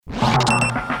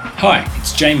Hi,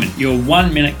 it's Jamin, your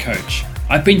 1 Minute Coach.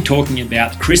 I've been talking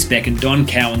about Chris Beck and Don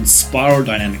Cowan's spiral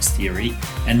dynamics theory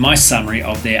and my summary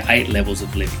of their 8 levels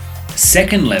of living. The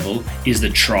second level is the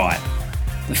tribe.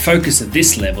 The focus of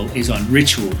this level is on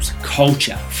rituals,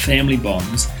 culture, family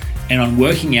bonds, and on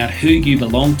working out who you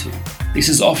belong to. This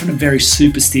is often a very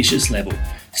superstitious level,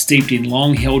 steeped in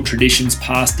long-held traditions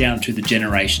passed down through the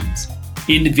generations.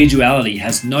 Individuality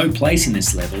has no place in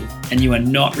this level, and you are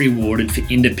not rewarded for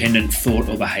independent thought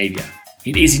or behaviour.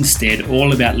 It is instead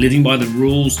all about living by the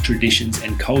rules, traditions,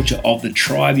 and culture of the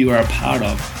tribe you are a part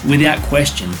of without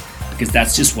question, because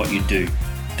that's just what you do.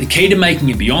 The key to making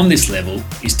it beyond this level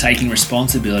is taking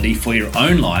responsibility for your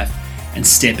own life and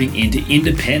stepping into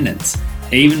independence,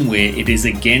 even where it is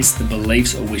against the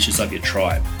beliefs or wishes of your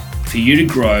tribe. For you to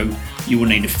grow, you will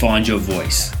need to find your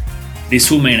voice. This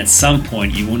will mean at some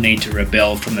point you will need to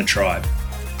rebel from the tribe.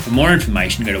 For more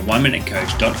information, go to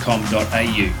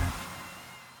oneminutecoach.com.au.